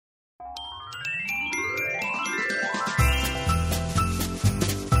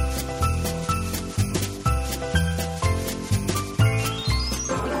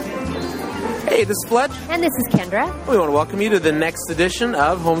Hey, this is Fletch. And this is Kendra. We want to welcome you to the next edition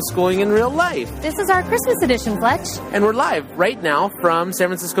of Homeschooling in Real Life. This is our Christmas edition, Fletch. And we're live right now from San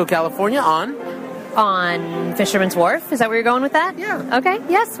Francisco, California on Fisherman's Wharf. Is that where you're going with that? Yeah. Okay.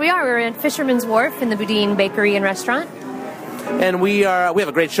 Yes, we are. We're at Fisherman's Wharf in the Boudin Bakery and Restaurant. And we have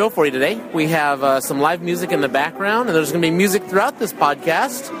a great show for you today. We have some live music in the background, and there's going to be music throughout this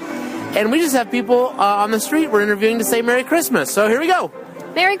podcast. And we just have people on the street we're interviewing to say Merry Christmas. So here we go.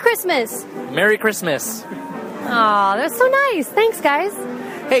 Merry Christmas. Merry Christmas. Aw, that's so nice. Thanks, guys.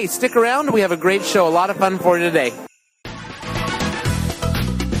 Hey, stick around. We have a great show. A lot of fun for you today.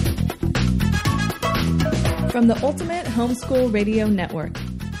 From the Ultimate Homeschool Radio Network,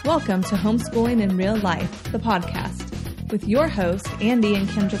 welcome to Homeschooling in Real Life, the podcast, with your hosts, Andy and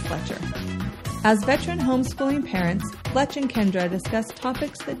Kendra Fletcher. As veteran homeschooling parents, Fletch and Kendra discuss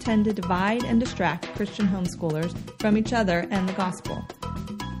topics that tend to divide and distract Christian homeschoolers from each other and the gospel.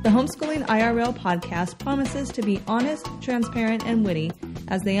 The Homeschooling IRL podcast promises to be honest, transparent, and witty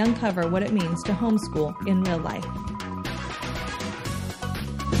as they uncover what it means to homeschool in real life.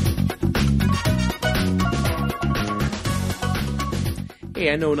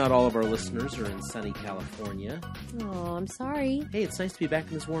 Hey, I know not all of our listeners are in sunny California. Oh, I'm sorry. Hey, it's nice to be back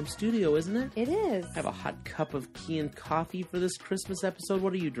in this warm studio, isn't it? It is. I have a hot cup of tea and coffee for this Christmas episode.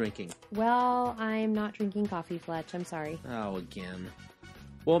 What are you drinking? Well, I'm not drinking coffee, Fletch. I'm sorry. Oh, again.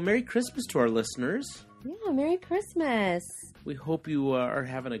 Well, Merry Christmas to our listeners. Yeah, Merry Christmas. We hope you are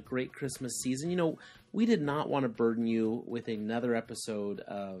having a great Christmas season. You know, we did not want to burden you with another episode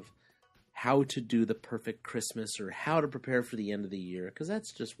of how to do the perfect Christmas or how to prepare for the end of the year, because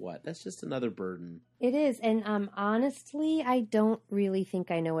that's just what? That's just another burden. It is, and honestly, I don't really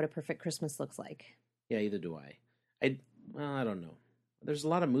think I know what a perfect Christmas looks like. Yeah, either do I. I don't know. There's a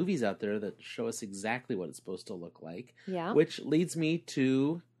lot of movies out there that show us exactly what it's supposed to look like. Yeah. Which leads me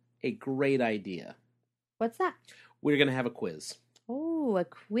to a great idea. What's that? We're going to have a quiz. Oh, a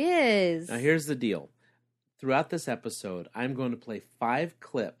quiz. Now, here's the deal. Throughout this episode, I'm going to play 5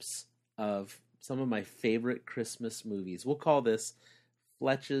 clips of some of my favorite Christmas movies. We'll call this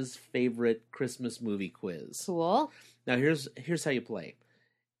Fletch's favorite Christmas movie quiz. Cool. Now, here's how you play.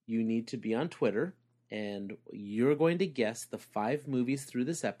 You need to be on Twitter, and you're going to guess the 5 movies through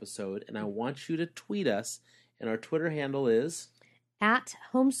this episode, and I want you to tweet us, and our Twitter handle is at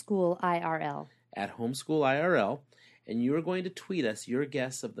HomeschoolIRL. At HomeschoolIRL, and you are going to tweet us your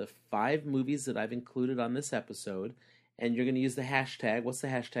guess of the 5 movies that I've included on this episode, and you're going to use the hashtag. What's the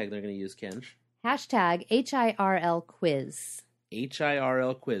hashtag they're going to use, Kenj? Hashtag HIRL quiz.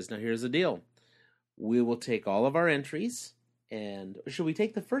 HIRL quiz. Now, here's the deal. We will take all of our entries, and should we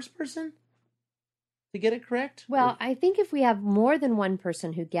take the first person to get it correct? Well, I think if we have more than one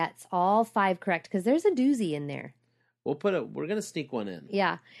person who gets all 5 correct, because there's a doozy in there. We're going to sneak one in.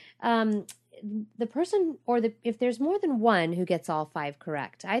 Yeah. The person, or if there's more than one who gets all 5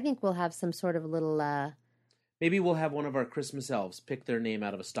 correct, I think we'll have some sort of little... Maybe we'll have one of our Christmas elves pick their name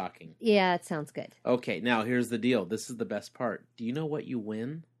out of a stocking. Yeah, it sounds good. Okay, now here's the deal. This is the best part. Do you know what you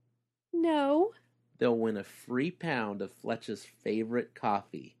win? No. They'll win a free pound of Fletch's favorite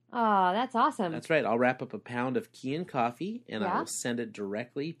coffee. Oh, that's awesome. That's right. I'll wrap up a pound of Kian coffee, and I will send it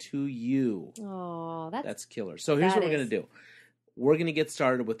directly to you. Oh, that's killer. So here's what we're going to do. We're going to get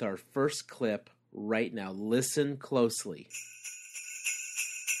started with our first clip right now. Listen closely.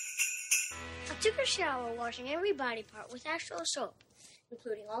 I took a shower washing every body part with Astral soap,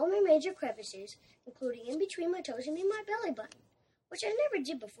 including all my major crevices, including in between my toes and in my belly button, which I never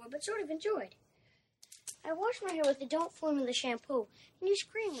did before but sort of enjoyed. I washed my hair with the Don't Formula shampoo and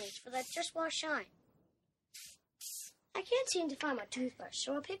used cream rinse for that Just Wash shine. I can't seem to find my toothbrush,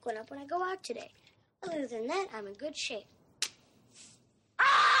 so I'll pick one up when I go out today. Other than that, I'm in good shape.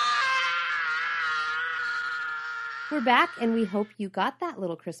 We're back, and we hope you got that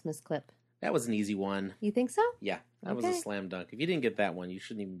little Christmas clip. That was an easy one. You think so? Yeah, that was a slam dunk. If you didn't get that one, you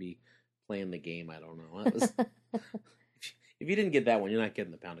shouldn't even be playing the game. I don't know. That was, if you didn't get that one, you're not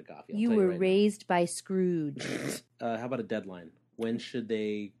getting the pound of coffee. You were raised by Scrooge. How about a deadline? When should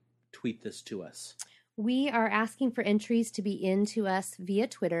they tweet this to us? We are asking for entries to be in to us via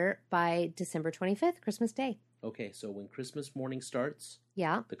Twitter by December 25th, Christmas Day. Okay, so when Christmas morning starts,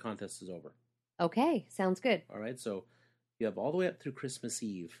 the contest is over. Okay, sounds good. All right, so you have all the way up through Christmas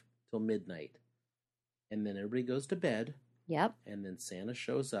Eve till midnight, and then everybody goes to bed. Yep. And then Santa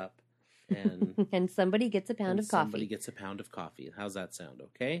shows up, and and somebody gets a pound of coffee. Somebody gets a pound of coffee. How's that sound?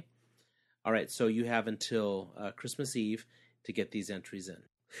 Okay. All right, so you have until Christmas Eve to get these entries in.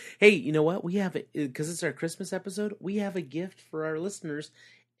 Hey, you know what? We have, because it's our Christmas episode, we have a gift for our listeners,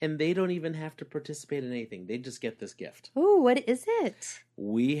 and they don't even have to participate in anything. They just get this gift. Oh, what is it?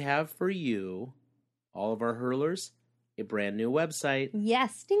 We have for you, all of our hurlers, a brand new website.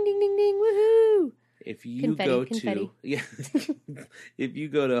 Yes. Ding, ding, ding, ding. Woohoo. If you Confetti. if you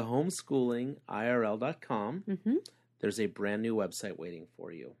go to homeschoolingirl.com, Mm-hmm. there's a brand new website waiting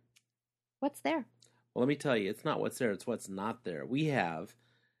for you. What's there? Well, let me tell you, it's not what's there, it's what's not there. We have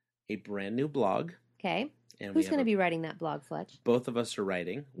a brand new blog. Okay. And Who's going to be writing that blog, Fletch? Both of us are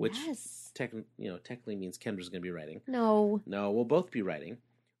writing, which Yes. technically means Kendra's going to be writing. No. No, we'll both be writing.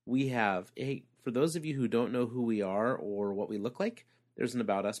 We have for those of you who don't know who we are or what we look like, there's an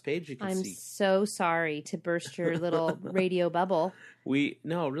About Us page you can see. I'm so sorry to burst your little radio bubble.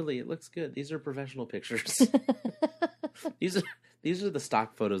 No, really, it looks good. These are professional pictures. These are the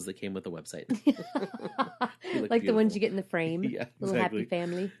stock photos that came with the website. Like the ones you get in the frame. Yeah, Little exactly. happy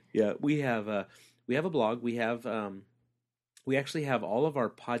family. Yeah, we have a blog. We actually have all of our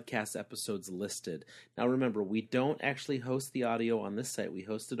podcast episodes listed. Now remember, we don't actually host the audio on this site. We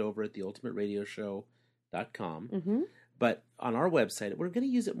host it over at theultimateradioshow.com. Mm-hmm. But on our website, we're going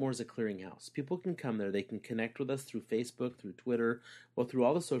to use it more as a clearinghouse. People can come there. They can connect with us through Facebook, through Twitter, well, through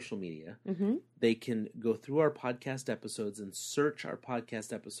all the social media. Mm-hmm. They can go through our podcast episodes and search our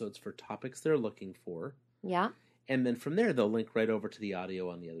podcast episodes for topics they're looking for. Yeah. And then from there, they'll link right over to the audio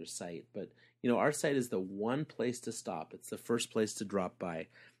on the other site. But, our site is the one place to stop. It's the first place to drop by.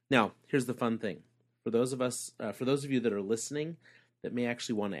 Now, here's the fun thing. For those of you that are listening that may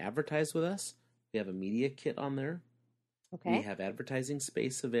actually want to advertise with us, we have a media kit on there. Okay. We have advertising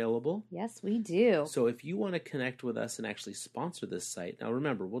space available. Yes, we do. So if you want to connect with us and actually sponsor this site, now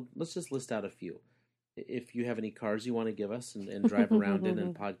remember, let's just list out a few. If you have any cars you want to give us and drive around in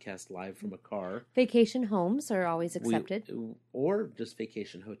and podcast live from a car. Vacation homes are always accepted. Or just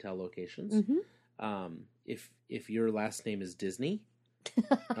vacation hotel locations. Mm-hmm. If your last name is Disney.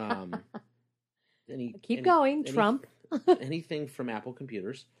 Keep going, Trump. Anything from Apple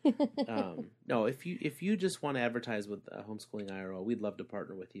computers. No, if you just want to advertise with Homeschooling IRL, we'd love to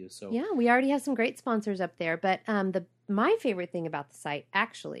partner with you. So yeah, we already have some great sponsors up there. But my favorite thing about the site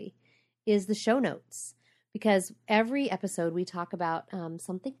actually is the show notes, because every episode we talk about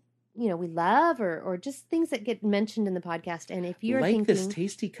something we love or just things that get mentioned in the podcast. And if you're like thinking, this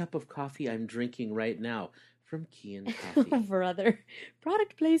tasty cup of coffee I'm drinking right now from Kian Coffee. Brother,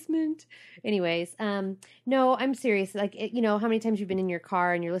 product placement. Anyways, no, I'm serious. Like, how many times you've been in your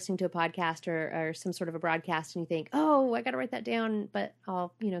car and you're listening to a podcast or some sort of a broadcast and you think, oh, I got to write that down, but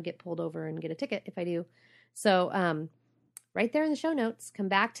I'll, get pulled over and get a ticket if I do. So, right there in the show notes, come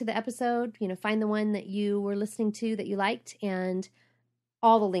back to the episode, find the one that you were listening to that you liked, and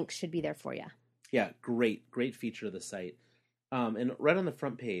all the links should be there for you. Yeah, great feature of the site. And right on the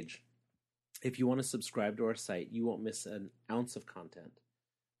front page, if you want to subscribe to our site, you won't miss an ounce of content.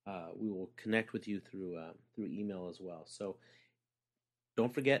 We will connect with you through email as well. So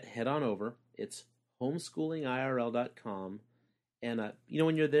don't forget, head on over. It's homeschoolingirl.com. And,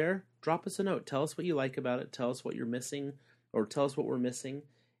 when you're there, drop us a note. Tell us what you like about it. Tell us what you're missing, or tell us what we're missing.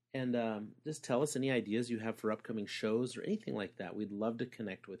 And just tell us any ideas you have for upcoming shows or anything like that. We'd love to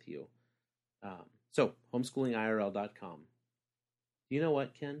connect with you. So, homeschoolingirl.com. You know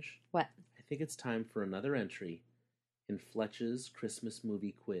what, Kenj? What? I think it's time for another entry in Fletch's Christmas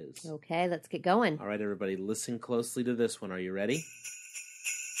movie quiz. Okay, let's get going. All right, everybody, listen closely to this one. Are you ready?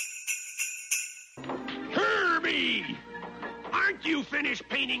 Herbie! Aren't you finished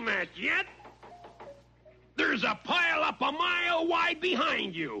painting that yet? There's a pile up a mile wide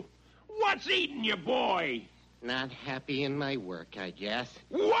behind you. What's eating you, boy? Not happy in my work, I guess.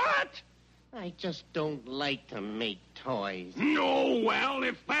 What? I just don't like to make toys. No, well,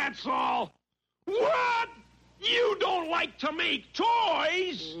 if that's all... What? You don't like to make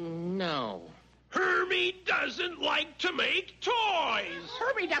toys? No. Herbie doesn't like to make toys.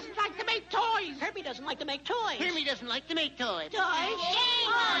 Herbie doesn't like to make toys. Herbie doesn't like to make toys. Herbie doesn't like to make toys.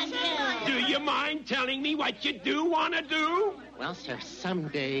 Toys? Do you mind telling me what you do want to do? Well, sir,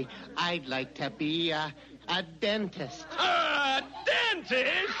 someday I'd like to be a dentist. A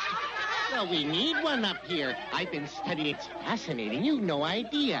dentist? Well, we need one up here. I've been studying. It's fascinating. You've no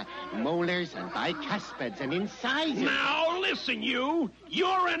idea. Molars and bicuspids and incisors. Now, listen, you're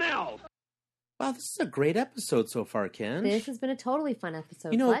an elf. Wow, this is a great episode so far, Ken. This has been a totally fun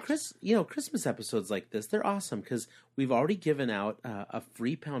episode. Fletch. Christmas episodes like this, they're awesome because we've already given out a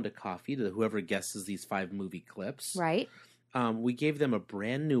free pound of coffee to whoever guesses these 5 movie clips. Right. We gave them a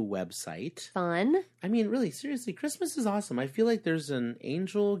brand new website. Fun. I mean, really, seriously, Christmas is awesome. I feel like there's an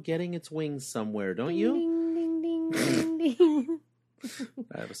angel getting its wings somewhere, don't you? Ding, ding, ding, ding, ding.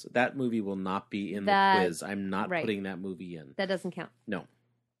 That movie will not be in the quiz. I'm not putting that movie in. That doesn't count. No.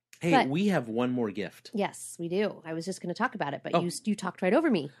 Hey, But- we have one more gift. Yes, we do. I was just going to talk about it, but Oh. you talked right over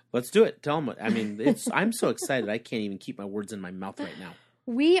me. Let's do it. Tell them. I mean, I'm so excited. I can't even keep my words in my mouth right now.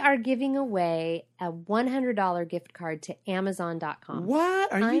 We are giving away a $100 gift card to Amazon.com.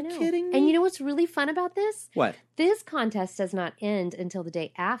 What? Are I you know. kidding me? And you know what's really fun about this? What? This contest does not end until the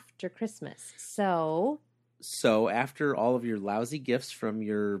day after Christmas. So, after all of your lousy gifts from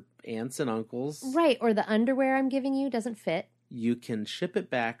your aunts and uncles, right, or the underwear I'm giving you doesn't fit. you can ship it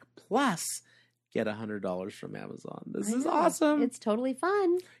back plus get $100 from Amazon. This I is know. awesome. It's totally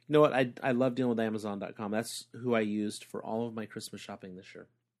fun. You know what? I love dealing with Amazon.com. That's who I used for all of my Christmas shopping this year.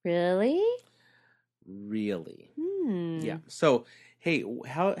 Really? Really. Hmm. Yeah. So, hey,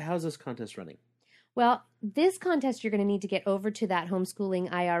 how's this contest running? Well, this contest you're going to need to get over to that Homeschooling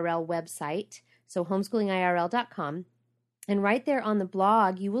IRL website, so homeschoolingirl.com. And right there on the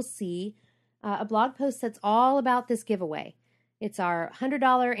blog, you will see a blog post that's all about this giveaway. It's our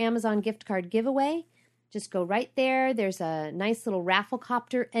 $100 Amazon gift card giveaway. Just go right there. There's a nice little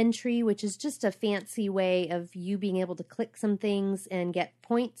Rafflecopter entry, which is just a fancy way of you being able to click some things and get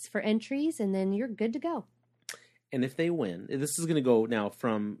points for entries, and then you're good to go. And if they win, this is going to go now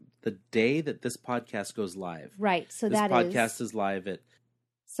from the day that this podcast goes live. Right. So This that podcast is live at,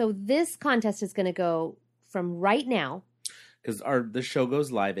 So this contest is going to go from right now. because the show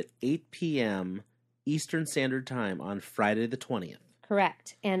goes live at 8 p.m. Eastern Standard Time on Friday the 20th.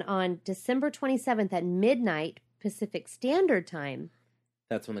 Correct. And on December 27th at midnight Pacific Standard Time.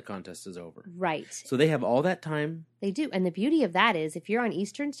 That's when the contest is over. Right. So they have all that time. They do. And the beauty of that is if you're on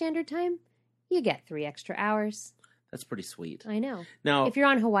Eastern Standard Time, you get 3 extra hours. That's pretty sweet. I know. Now, If you're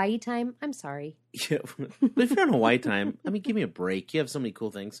on Hawaii time, I'm sorry. yeah, but if you're on Hawaii time, I mean, give me a break. You have so many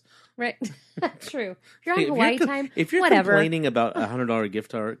cool things. Right. True. If you're on Hey, Hawaii time, if you're whatever. complaining about a $100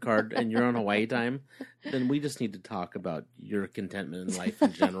 gift card and you're on Hawaii time, then we just need to talk about your contentment in life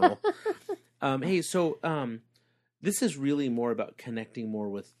in general. Hey, so this is really more about connecting more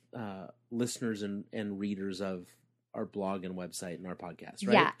with listeners and readers of our blog and website and our podcast,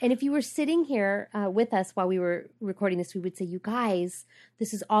 right? Yeah, and if you were sitting here with us while we were recording this, we would say, you guys,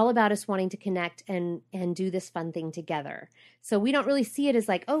 this is all about us wanting to connect and do this fun thing together. So we don't really see it as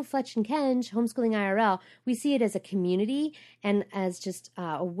like, oh, Fletch and Kenj, Homeschooling IRL. We see it as a community and as just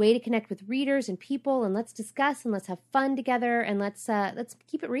a way to connect with readers and people, and let's discuss and let's have fun together and let's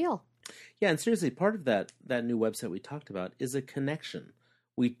keep it real. Yeah, and seriously, part of that new website we talked about is a connection.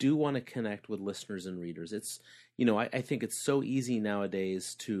 We do want to connect with listeners and readers. It's, I think it's so easy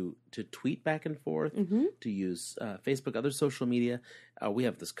nowadays to tweet back and forth, to use Facebook, other social media. We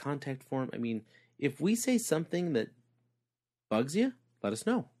have this contact form. I mean, if we say something that bugs you, let us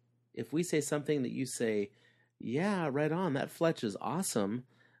know. If we say something that you say, yeah, right on, that Fletch is awesome,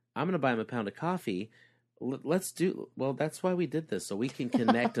 I'm going to buy him a pound of coffee. That's why we did this, so we can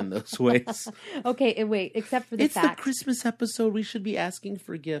connect in those ways. Okay, wait, except for the It's fact. the Christmas episode. We should be asking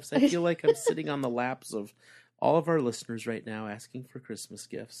for gifts. I feel like I'm sitting on the laps of all of our listeners right now asking for Christmas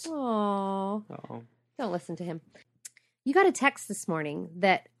gifts. Aww. Oh. Don't listen to him. You got a text this morning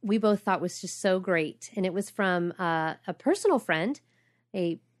that we both thought was just so great. And it was from a personal friend,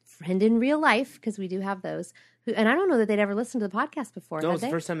 a friend in real life, because we do have those. And I don't know that they'd ever listened to the podcast before. No, had it's the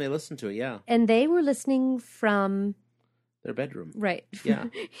they? first time they listened to it, yeah. And they were listening from... Their bedroom. Right. Yeah.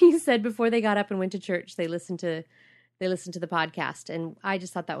 He said before they got up and went to church, they listened to the podcast. And I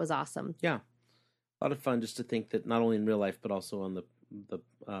just thought that was awesome. Yeah. A lot of fun just to think that not only in real life, but also on the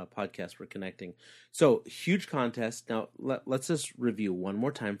podcast we're connecting. So, huge contest. Now, let's just review one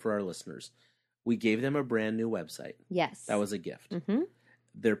more time for our listeners. We gave them a brand new website. Yes. That was a gift. Mm-hmm.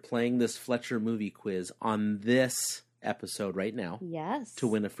 They're playing this Fletcher movie quiz on this episode right now. Yes. To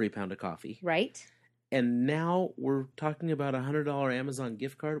win a free pound of coffee. Right. And now we're talking about a $100 Amazon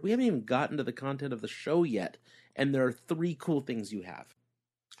gift card. We haven't even gotten to the content of the show yet. And there are 3 cool things you have.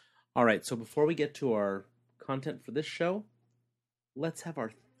 All right, so before we get to our content for this show, let's have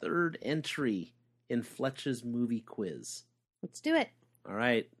our 3rd entry in Fletch's movie quiz. Let's do it. All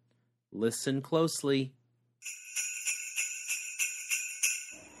right, listen closely.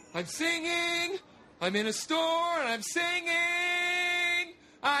 I'm singing. I'm in a store and I'm singing.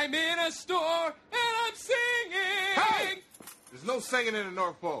 I'm in a store and I'm singing. Hey! There's no singing in the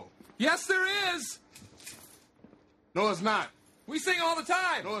North Pole. Yes, there is. No, it's not. We sing all the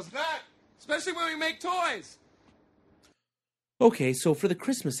time. No, it's not. Especially when we make toys. Okay, so for the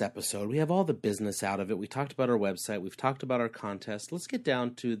Christmas episode, we have all the business out of it. We talked about our website. We've talked about our contest. Let's get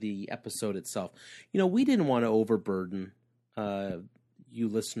down to the episode itself. We didn't want to overburden you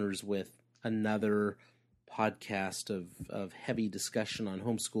listeners with another podcast of heavy discussion on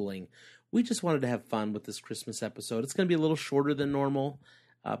homeschooling. We just wanted to have fun with this Christmas episode. It's going to be a little shorter than normal.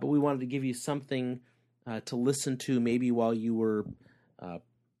 but we wanted to give you something to listen to maybe while you were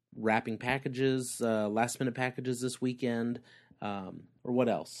wrapping packages, last-minute packages this weekend, or what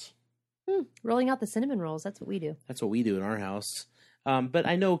else? Rolling out the cinnamon rolls. That's what we do. That's what we do in our house. But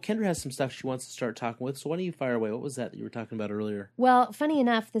I know Kendra has some stuff she wants to start talking with, so why don't you fire away? What was that you were talking about earlier? Well, funny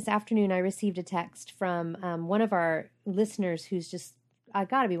enough, this afternoon I received a text from one of our listeners who's just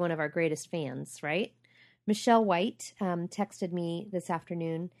got to be one of our greatest fans, right? Michelle White texted me this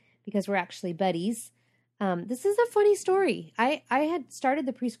afternoon because we're actually buddies. This is a funny story. I had started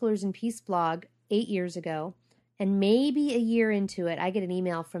the Preschoolers in Peace blog 8 years ago, and maybe a year into it, I get an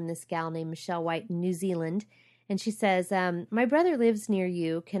email from this gal named Michelle White in New Zealand, and she says, my brother lives near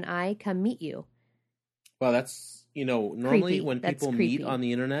you. Can I come meet you? Well, that's, normally Creepy. when That's people creepy. meet on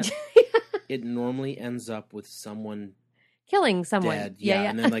the internet, it normally ends up with someone Killing someone. dead. Yeah.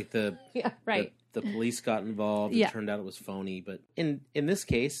 And then like the Yeah, right. the police got involved. Yeah. It turned out it was phony. But in this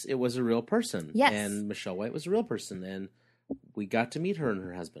case, it was a real person. Yes. And Michelle White was a real person. And we got to meet her and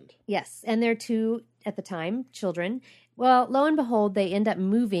her husband. Yes, and they're two, at the time, children. Well, lo and behold, they end up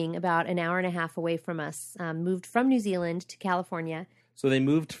moving about an hour and a half away from us, moved from New Zealand to California. So they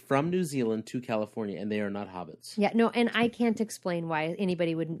moved from New Zealand to California, and they are not hobbits. Yeah, no, and I can't explain why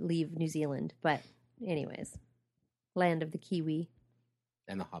anybody would leave New Zealand, but anyways, land of the Kiwi.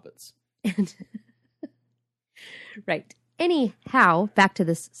 And the hobbits. Right. Anyhow, back to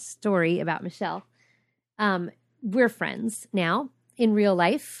this story about Michelle. We're friends now in real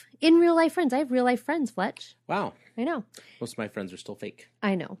life. In real life friends. I have real life friends, Fletch. Wow. I know. Most of my friends are still fake.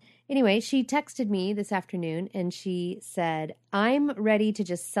 I know. Anyway, she texted me this afternoon and she said, I'm ready to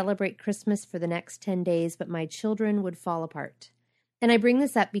just celebrate Christmas for the next 10 days, but my children would fall apart. And I bring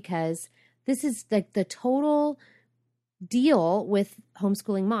this up because this is like the total deal with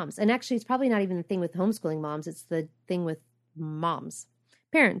homeschooling moms. And actually, it's probably not even the thing with homeschooling moms. It's the thing with moms,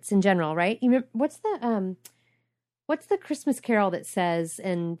 parents in general, right? You remember, what's the Christmas carol that says,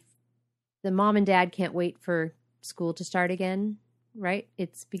 and the mom and dad can't wait for school to start again, right?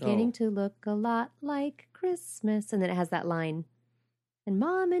 It's beginning to look a lot like Christmas. And then it has that line, and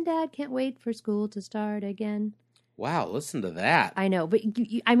mom and dad can't wait for school to start again. Wow, listen to that. I know, but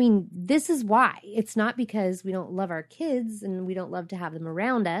I mean, this is why. It's not because we don't love our kids and we don't love to have them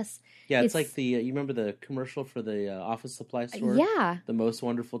around us. Yeah, it's like you remember the commercial for the office supply store? Yeah. The most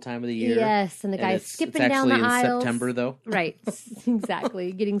wonderful time of the year. Yes, and the guy's skipping down the aisles. It's actually in September, though. Right,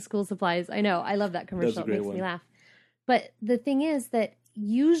 exactly. Getting school supplies. I know. I love that commercial. It makes me laugh. But the thing is that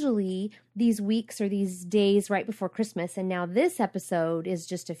usually these weeks or these days right before Christmas, and now this episode is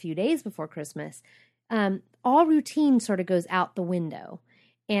just a few days before Christmas, all routine sort of goes out the window,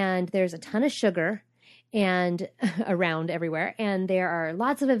 and there's a ton of sugar and around everywhere, and there are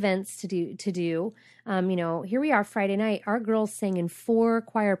lots of events to do. Here we are Friday night. Our girls sang in 4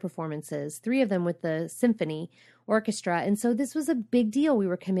 choir performances, 3 of them with the symphony orchestra, and so this was a big deal. We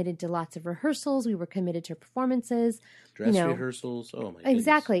were committed to lots of rehearsals. We were committed to performances. Dress rehearsals. Oh, my goodness.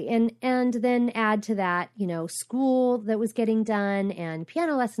 Exactly. And then add to that, school that was getting done and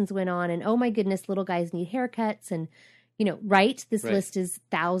piano lessons went on, and oh my goodness, little guys need haircuts, and right? This list is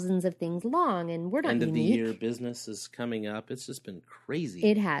thousands of things long, and we're not unique. End of the year business is coming up. It's just been crazy.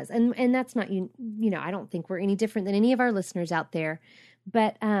 It has. And that's not, I don't think we're any different than any of our listeners out there,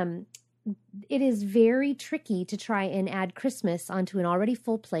 but it is very tricky to try and add Christmas onto an already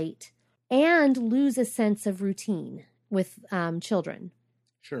full plate and lose a sense of routine with children.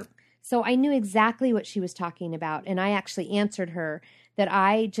 Sure. So I knew exactly what she was talking about, and I actually answered her that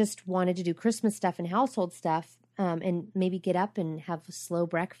I just wanted to do Christmas stuff and household stuff, and maybe get up and have a slow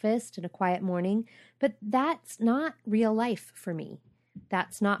breakfast and a quiet morning. But that's not real life for me.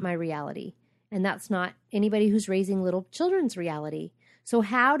 That's not my reality. And that's not anybody who's raising little children's reality. So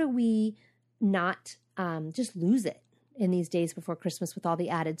how do we not just lose it in these days before Christmas with all the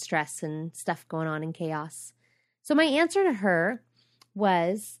added stress and stuff going on and chaos? So my answer to her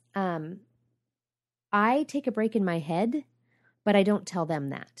was, I take a break in my head, but I don't tell them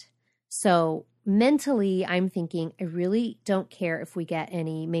that. So mentally, I'm thinking, I really don't care if we get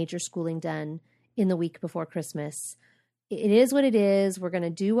any major schooling done in the week before Christmas. It is what it is. We're going to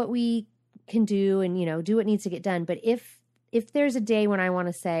do what we can do and, do what needs to get done. But if there's a day when I want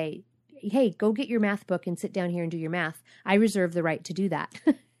to say, hey, go get your math book and sit down here and do your math, I reserve the right to do that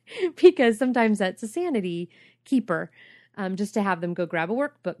because sometimes that's a sanity keeper, just to have them go grab a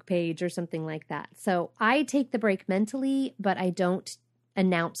workbook page or something like that. So I take the break mentally, but I don't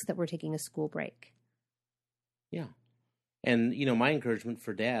announce that we're taking a school break. Yeah. And, my encouragement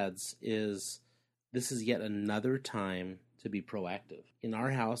for dads is this is yet another time to be proactive. In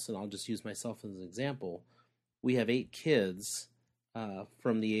our house, and I'll just use myself as an example, we have 8 kids.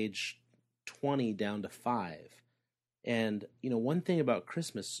 from the age 20 down to 5. And, one thing about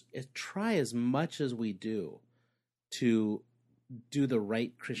Christmas is try as much as we do to do the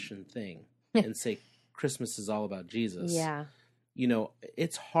right Christian thing and say Christmas is all about Jesus. Yeah.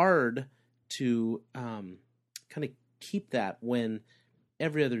 It's hard to kind of keep that when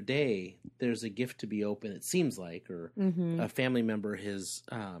every other day there's a gift to be open, it seems like, or a family member has,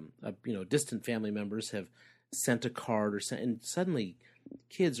 distant family members have sent a card and suddenly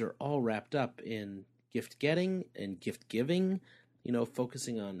kids are all wrapped up in gift getting and gift giving,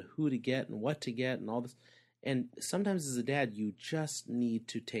 focusing on who to get and what to get and all this. And sometimes as a dad, you just need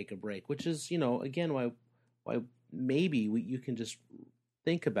to take a break, which is, again, why maybe you can just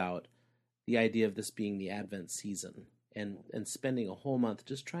think about the idea of this being the Advent season and spending a whole month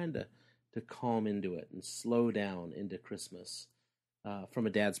just trying to calm into it and slow down into Christmas from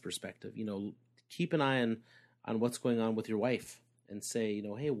a dad's perspective. Keep an eye on what's going on with your wife and say,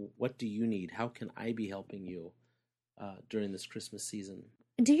 hey, what do you need? How can I be helping you during this Christmas season?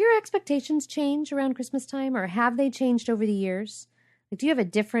 Do your expectations change around Christmas time, or have they changed over the years? Do you have a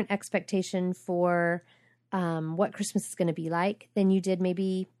different expectation for what Christmas is going to be like than you did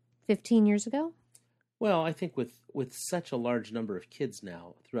maybe 15 years ago? Well, I think with such a large number of kids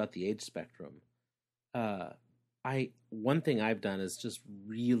now throughout the age spectrum, one thing I've done is just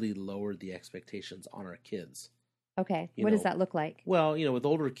really lowered the expectations on our kids. Okay. What does that look like? Well, with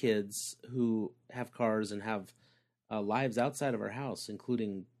older kids who have cars and have lives outside of our house,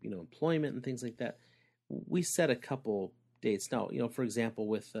 including, employment and things like that, we set a couple dates. Now, for example,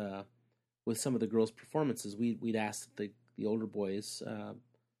 with some of the girls' performances, we'd ask that the older boys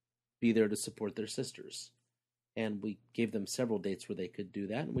be there to support their sisters. And we gave them several dates where they could do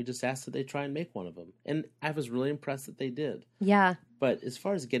that. And we just asked that they try and make one of them. And I was really impressed that they did. Yeah. But as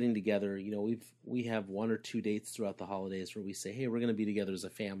far as getting together, we have 1 or 2 dates throughout the holidays where we say, hey, we're going to be together as a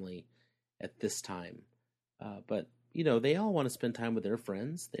family at this time. But they all want to spend time with their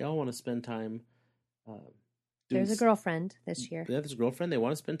friends. They all want to spend time. There's a girlfriend this year. There's a girlfriend. They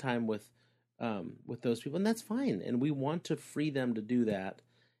want to spend time with those people, and that's fine. And we want to free them to do that.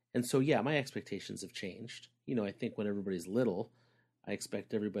 And so, yeah, my expectations have changed. I think when everybody's little, I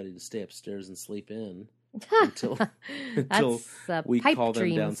expect everybody to stay upstairs and sleep in until we pipe call them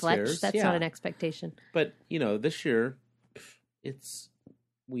dream, downstairs. Fletch. That's not an expectation. But this year,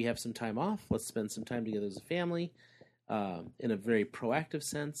 we have some time off. Let's spend some time together as a family. In a very proactive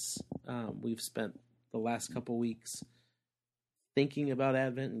sense, we've spent the last couple weeks thinking about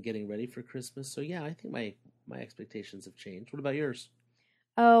Advent and getting ready for Christmas. So yeah, I think my expectations have changed. What about yours?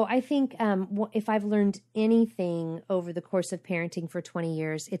 Oh, I think if I've learned anything over the course of parenting for 20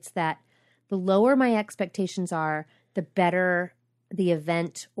 years, it's that the lower my expectations are, the better the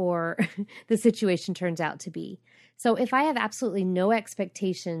event or the situation turns out to be. So if I have absolutely no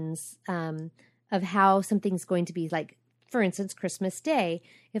expectations of how something's going to be, like, for instance, Christmas Day,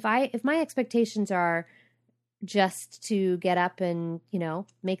 if my expectations are just to get up and,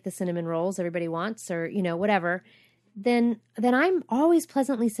 make the cinnamon rolls everybody wants, or, whatever, then I'm always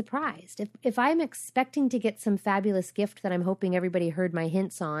pleasantly surprised. If I'm expecting to get some fabulous gift that I'm hoping everybody heard my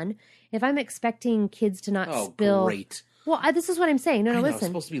hints on, if I'm expecting kids to not spill... Great. Well, this is what I'm saying. No, listen. I'm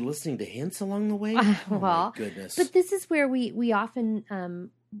supposed to be listening to hints along the way? Well, my goodness. But this is where we often,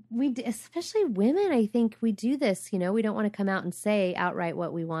 especially women, I think we do this, we don't want to come out and say outright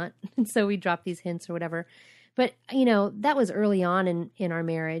what we want. And so we drop these hints or whatever. But, that was early on in our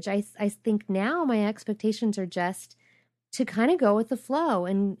marriage. I think now my expectations are just to kind of go with the flow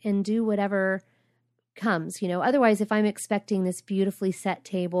and do whatever comes, Otherwise, if I'm expecting this beautifully set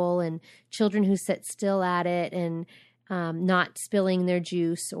table and children who sit still at it and not spilling their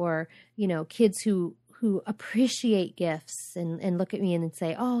juice, or, kids who appreciate gifts and look at me and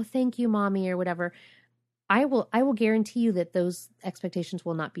say, oh, thank you, Mommy, or whatever, I will guarantee you that those expectations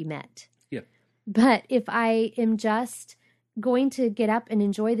will not be met. Yeah. But if I am just going to get up and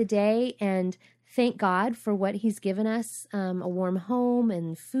enjoy the day and thank God for what He's given us, a warm home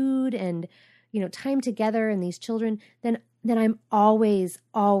and food and, time together and these children, then I'm always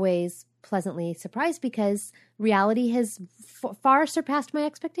pleasantly surprised because reality has far surpassed my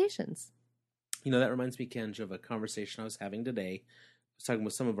expectations. That reminds me, Kenj, of a conversation I was having today. I was talking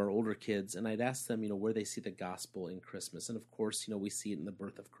with some of our older kids, and I'd asked them, where they see the gospel in Christmas. And of course, we see it in the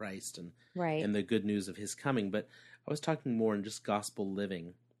birth of Christ and right. and the good news of His coming. But I was talking more in just gospel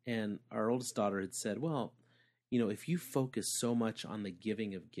living. And our oldest daughter had said, well, if you focus so much on the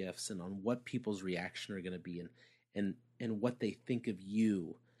giving of gifts and on what people's reaction are going to be and what they think of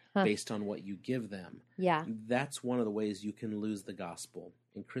you based on what you give them, yeah, that's one of the ways you can lose the gospel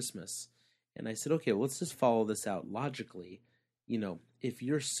in Christmas. And I said, okay, well, let's just follow this out logically. if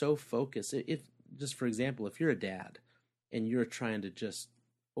you're so focused, if just for example, if you're a dad and you're trying to just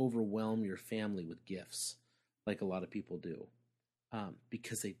overwhelm your family with gifts, like a lot of people do,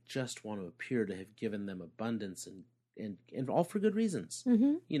 because they just want to appear to have given them abundance and all for good reasons.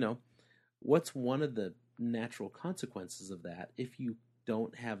 Mm-hmm. What's one of the natural consequences of that if you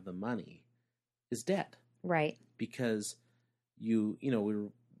don't have the money is debt. Right. Because we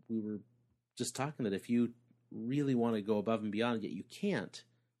were just talking that if you really want to go above and beyond, yet you can't,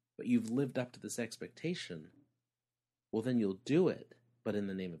 but you've lived up to this expectation, well, then you'll do it, but in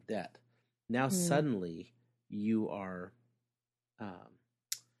the name of debt. Now suddenly you are,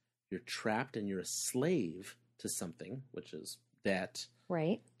 you're trapped and you're a slave to something, which is debt.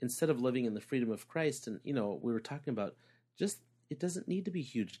 Right. Instead of living in the freedom of Christ. And, we were talking about it doesn't need to be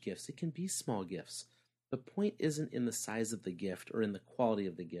huge gifts. It can be small gifts. The point isn't in the size of the gift or in the quality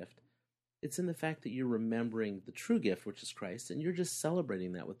of the gift. It's in the fact that you're remembering the true gift, which is Christ, and you're just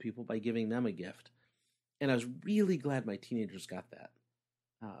celebrating that with people by giving them a gift. And I was really glad my teenagers got that,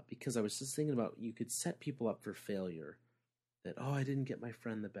 because I was just thinking about you could set people up for failure. That, I didn't get my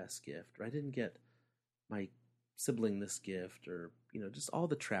friend the best gift, or I didn't get my sibling this gift, or, just all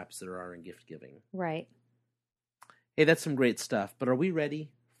the traps there are in gift giving. Right. Hey, that's some great stuff. But are we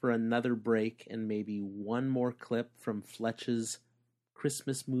ready for another break and maybe one more clip from Fletch's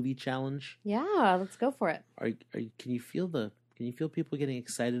Christmas movie challenge? Yeah, let's go for it. Can you feel people getting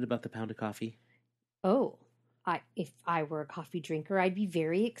excited about the pound of coffee? Oh, if I were a coffee drinker, I'd be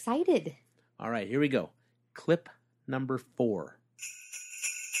very excited. All right, here we go. Clip number 4.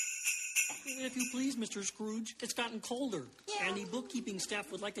 If you please, Mr. Scrooge, it's gotten colder. And the bookkeeping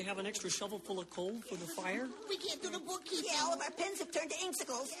staff would like to have an extra shovel full of coal for the fire. We can't do the bookkeeping. Yeah, all of our pens have turned to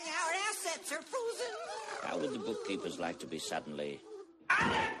inksicles. Our assets are frozen. How would the bookkeepers like to be suddenly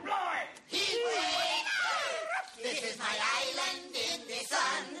unemployed? This is my island in the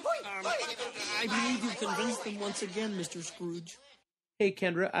sun. I believe you've convinced them once again, Mr. Scrooge. Hey,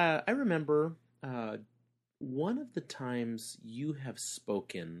 Kendra, I remember one of the times you have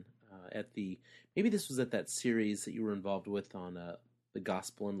spoken maybe this was at that series that you were involved with on the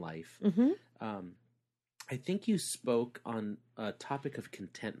Gospel in Life. Mm-hmm. I think you spoke on a topic of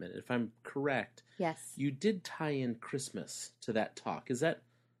contentment. If I'm correct, yes, you did tie in Christmas to that talk. Was there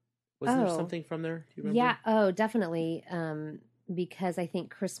something from there? Do you remember? Yeah. Oh, definitely. Because I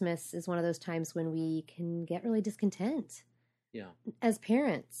think Christmas is one of those times when we can get really discontent. Yeah. As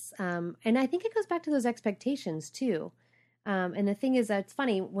parents. And I think it goes back to those expectations too. And the thing is, it's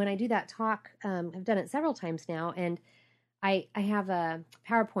funny when I do that talk, I've done it several times now, and I have a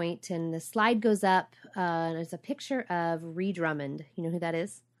PowerPoint and the slide goes up, and there's a picture of Ree Drummond. You know who that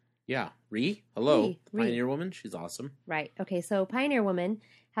is? Yeah. Ree? Hello. Ree. Pioneer Woman. She's awesome. Right. Okay. So Pioneer Woman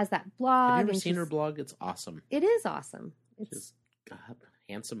has that blog. Have you ever seen her blog? It's awesome. It is awesome. She's got a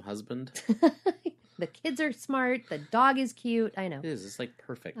handsome husband. The kids are smart. The dog is cute. I know. It is. It's like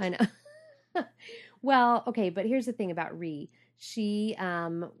perfect. I know. Well, okay, but here's the thing about Ree. She,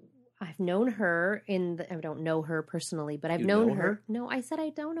 I've known her I don't know her personally, but I've known her. No, I said I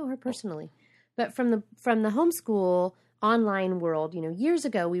don't know her personally. But from the homeschool online world, years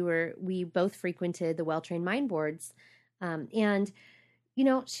ago, we both frequented the Well-Trained Mind boards. And,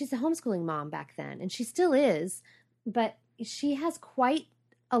 she's a homeschooling mom back then, and she still is, but she has quite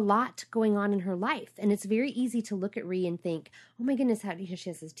a lot going on in her life. And it's very easy to look at Ree and think, oh my goodness, she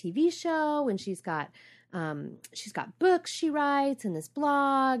has this TV show and she's got books she writes and this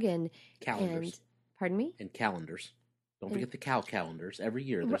blog and calendars. And, pardon me? And calendars. Don't forget the cow calendars. Every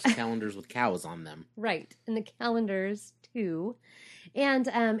year there's calendars with cows on them. Right. And the calendars too. And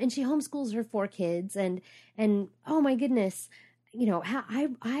she homeschools her 4 kids and oh my goodness, how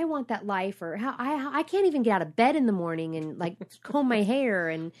I want that life, or how I can't even get out of bed in the morning and like comb my hair,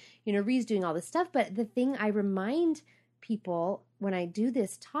 and Ree's doing all this stuff. But the thing I remind people when I do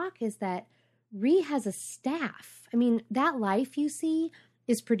this talk is that Ree has a staff. I mean, that life you see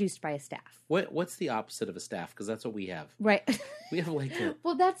is produced by a staff. What's the opposite of a staff? Because that's what we have. Right. We have like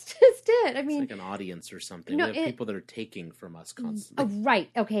well, that's just it. I mean, it's like an audience or something. We have people that are taking from us constantly. Right.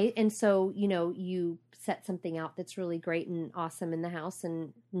 Okay. And so, you set something out that's really great and awesome in the house,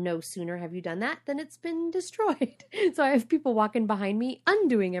 and no sooner have you done that than it's been destroyed. So I have people walking behind me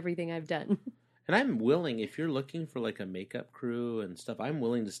undoing everything I've done. And I'm willing, if you're looking for like a makeup crew and stuff, I'm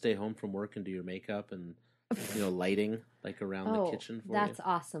willing to stay home from work and do your makeup and lighting like around the kitchen for that's you.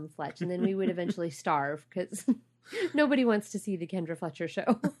 Awesome, Fletch. And then we would eventually starve because nobody wants to see the Kendra Fletcher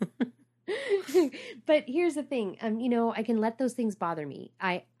show. But here's the thing. I can let those things bother me.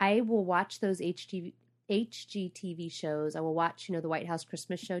 I will watch those HGTV shows. I will watch, the White House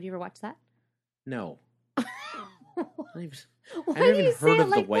Christmas show. Do you ever watch that? No. I've Why never do you even say heard it of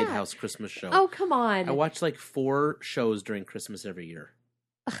the like White that? House Christmas show. Oh, come on. I watch like 4 shows during Christmas every year.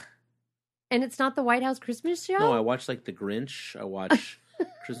 And it's not the White House Christmas show? No, I watch like The Grinch. I watch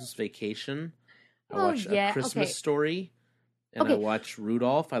Christmas Vacation. I Oh, watch yeah, A Christmas okay. Story. And I Okay. watch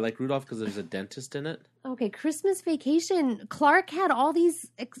Rudolph. I like Rudolph because there's a dentist in it. Okay, Christmas Vacation. Clark had all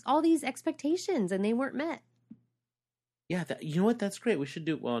these expectations, and they weren't met. Yeah, you know what? That's great. We should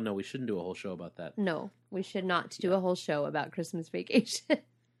do. Well, no, we shouldn't do a whole show about that. No, we should not do a whole show about Christmas Vacation.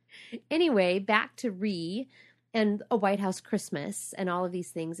 Anyway, back to Ree and a White House Christmas and all of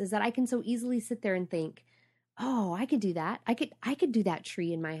these things is that I can so easily sit there and think, oh, I could do that. I could do that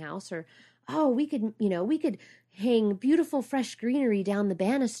tree in my house, or oh, we could hang beautiful fresh greenery down the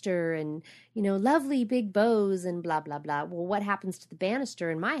banister and, lovely big bows and blah, blah, blah. Well, what happens to the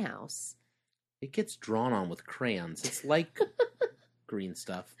banister in my house? It gets drawn on with crayons. It's like green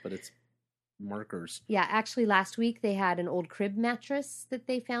stuff, but it's markers. Yeah, actually last week they had an old crib mattress that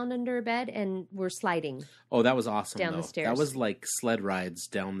they found under a bed and were sliding. Oh, that was awesome, down though. the stairs. That was like sled rides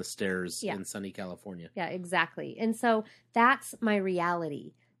down the stairs Yeah. in sunny California. Yeah, exactly. And so that's my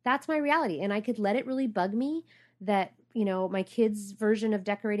reality. That's my reality. And I could let it really bug me that, my kids' version of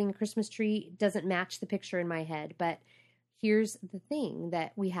decorating a Christmas tree doesn't match the picture in my head. But here's the thing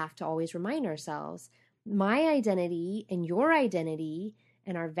that we have to always remind ourselves. My identity and your identity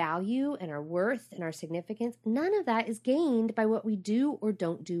and our value and our worth and our significance, none of that is gained by what we do or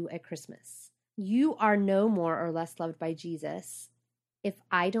don't do at Christmas. You are no more or less loved by Jesus if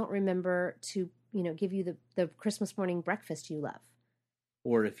I don't remember to, give you the Christmas morning breakfast you love.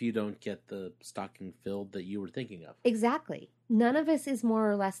 Or if you don't get the stocking filled that you were thinking of. Exactly. None of us is more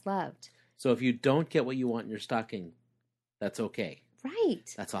or less loved. So if you don't get what you want in your stocking, that's okay.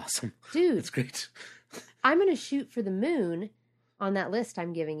 Right. That's awesome. Dude. That's great. I'm going to shoot for the moon on that list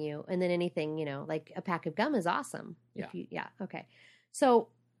I'm giving you. And then anything, like a pack of gum is awesome. Yeah. Okay. So,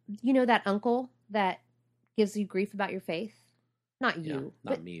 that uncle that gives you grief about your faith? Not you.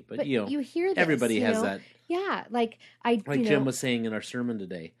 Yeah, not me, but you hear this. Everybody has that. Yeah. Like Jim was saying in our sermon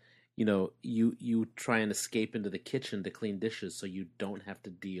today, you try and escape into the kitchen to clean dishes so you don't have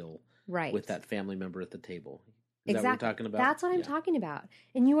to deal with that family member at the table. Is that what we're talking about? That's what I'm talking about.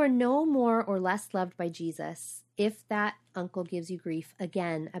 And you are no more or less loved by Jesus if that uncle gives you grief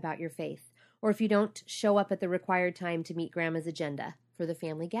again about your faith, or if you don't show up at the required time to meet grandma's agenda for the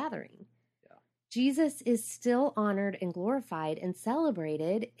family gathering. Yeah. Jesus is still honored and glorified and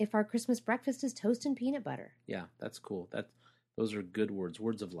celebrated if our Christmas breakfast is toast and peanut butter. Yeah, that's cool. Those are good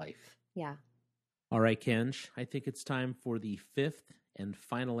words of life. Yeah. All right, Kenj, I think it's time for the 5th and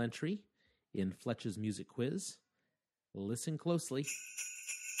final entry in Fletch's music quiz. Listen closely.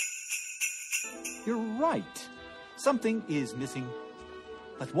 You're right. Something is missing.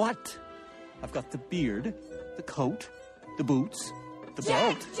 But what? I've got the beard, the coat, the boots, the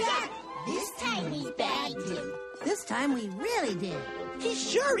belt. Jack! This time we bagged him. This time we really did. He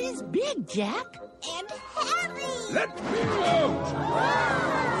sure is big, Jack. And heavy. Let me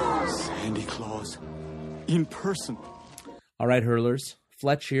out! Sandy Claus. In person. All right, hurlers.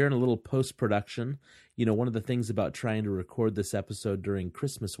 Fletch here in a little post-production. One of the things about trying to record this episode during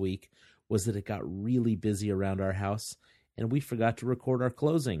Christmas week was that it got really busy around our house, and we forgot to record our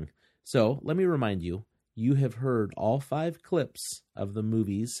closing. So let me remind you, you have heard all 5 clips of the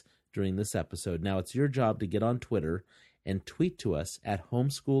movies during this episode. Now it's your job to get on Twitter and tweet to us at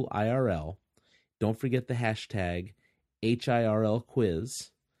HomeschoolIRL. Don't forget the hashtag HIRLquiz.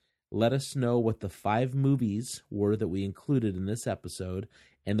 Let us know what the 5 movies were that we included in this episode,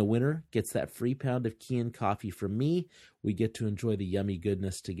 and the winner gets that free pound of Key and coffee from me. We get to enjoy the yummy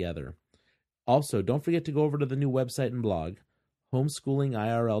goodness together. Also, don't forget to go over to the new website and blog,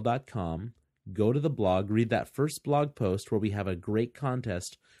 homeschoolingirl.com. Go to the blog, read that first blog post where we have a great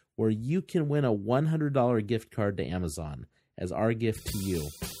contest where you can win a $100 gift card to Amazon as our gift to you.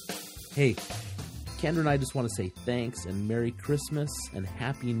 Hey, Kendra and I just want to say thanks and Merry Christmas and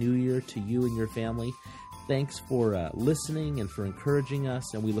Happy New Year to you and your family. Thanks for listening and for encouraging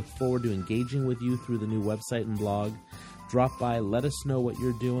us, and we look forward to engaging with you through the new website and blog. Drop by, let us know what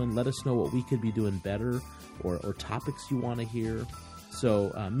you're doing, let us know what we could be doing better or topics you want to hear.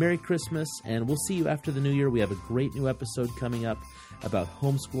 So, Merry Christmas, and we'll see you after the new year. We have a great new episode coming up about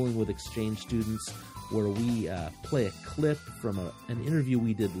homeschooling with exchange students, where we play a clip from an interview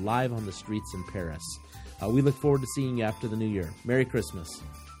we did live on the streets in Paris. We look forward to seeing you after the new year. Merry Christmas.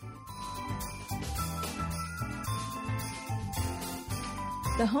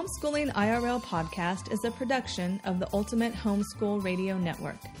 The Homeschooling IRL podcast is a production of the Ultimate Homeschool Radio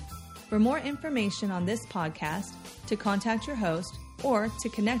Network. For more information on this podcast, to contact your host, or to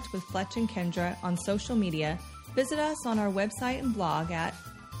connect with Fletch and Kendra on social media, visit us on our website and blog at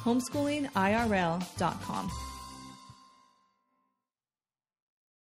homeschoolingirl.com.